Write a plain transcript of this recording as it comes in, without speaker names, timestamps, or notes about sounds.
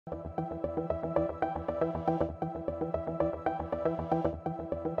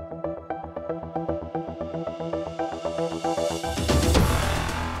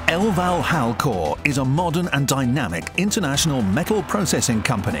Elvalhalcor is a modern and dynamic international metal processing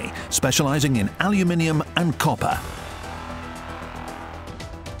company specializing in aluminium and copper.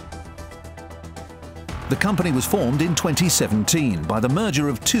 The company was formed in 2017 by the merger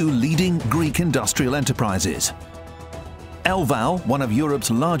of two leading Greek industrial enterprises. Elval, one of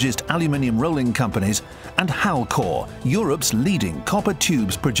Europe's largest aluminium rolling companies, and HALCOR, Europe's leading copper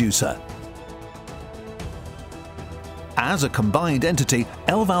tubes producer. As a combined entity,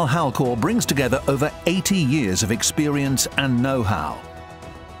 Elvalhalcor brings together over 80 years of experience and know-how.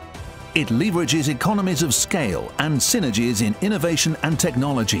 It leverages economies of scale and synergies in innovation and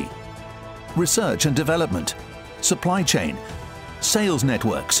technology, research and development, supply chain, sales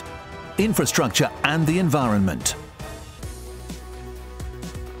networks, infrastructure and the environment.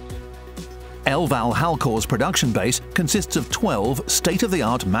 Elvalhalcor's production base consists of 12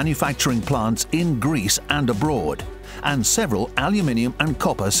 state-of-the-art manufacturing plants in Greece and abroad, and several aluminium and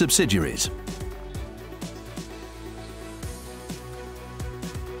copper subsidiaries.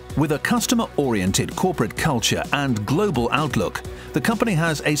 With a customer-oriented corporate culture and global outlook, the company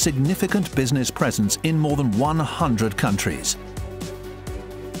has a significant business presence in more than 100 countries.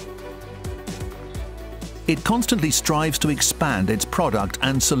 It constantly strives to expand its product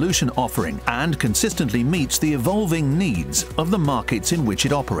and solution offering and consistently meets the evolving needs of the markets in which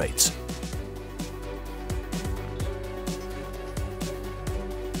it operates.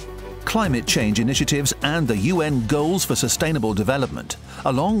 Climate change initiatives and the UN Goals for Sustainable Development,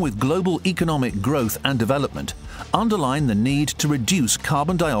 along with global economic growth and development, underline the need to reduce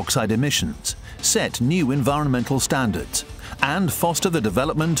carbon dioxide emissions, set new environmental standards, and foster the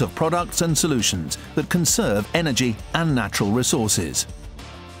development of products and solutions that conserve energy and natural resources.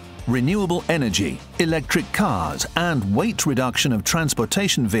 Renewable energy, electric cars, and weight reduction of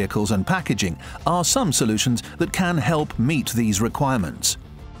transportation vehicles and packaging are some solutions that can help meet these requirements.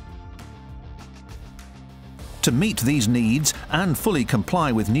 To meet these needs and fully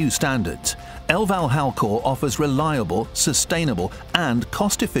comply with new standards, Elvalhalcor offers reliable, sustainable and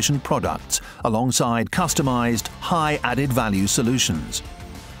cost-efficient products alongside customized, high added value solutions.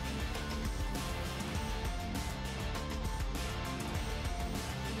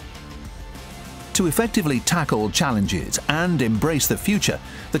 To effectively tackle challenges and embrace the future,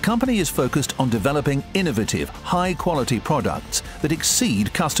 the company is focused on developing innovative, high-quality products that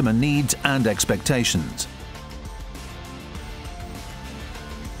exceed customer needs and expectations.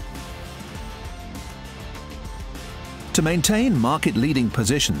 To maintain market-leading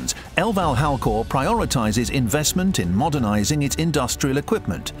positions, Elvalhalcor prioritizes investment in modernizing its industrial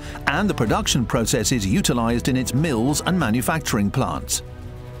equipment and the production processes utilized in its mills and manufacturing plants.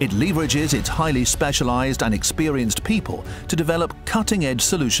 It leverages its highly specialized and experienced people to develop cutting-edge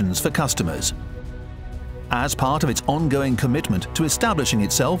solutions for customers. As part of its ongoing commitment to establishing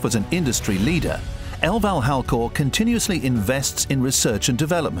itself as an industry leader, Elvalhalcor continuously invests in research and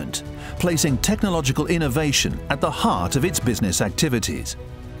development, placing technological innovation at the heart of its business activities.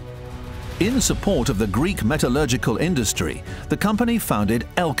 In support of the Greek metallurgical industry, the company founded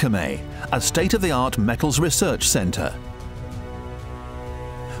Elvalhalcor, a state-of-the-art metals research center.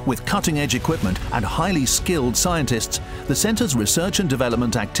 With cutting-edge equipment and highly skilled scientists, the center's research and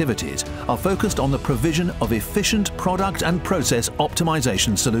development activities are focused on the provision of efficient product and process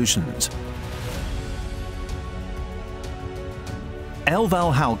optimization solutions.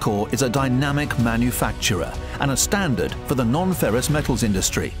 Elvalhalcor is a dynamic manufacturer and a standard for the non-ferrous metals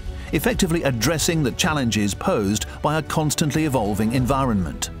industry, effectively addressing the challenges posed by a constantly evolving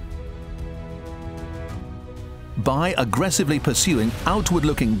environment. By aggressively pursuing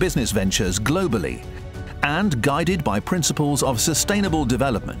outward-looking business ventures globally and guided by principles of sustainable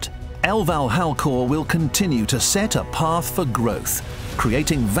development, Elvalhalcor will continue to set a path for growth,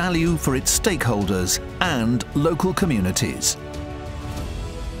 creating value for its stakeholders and local communities.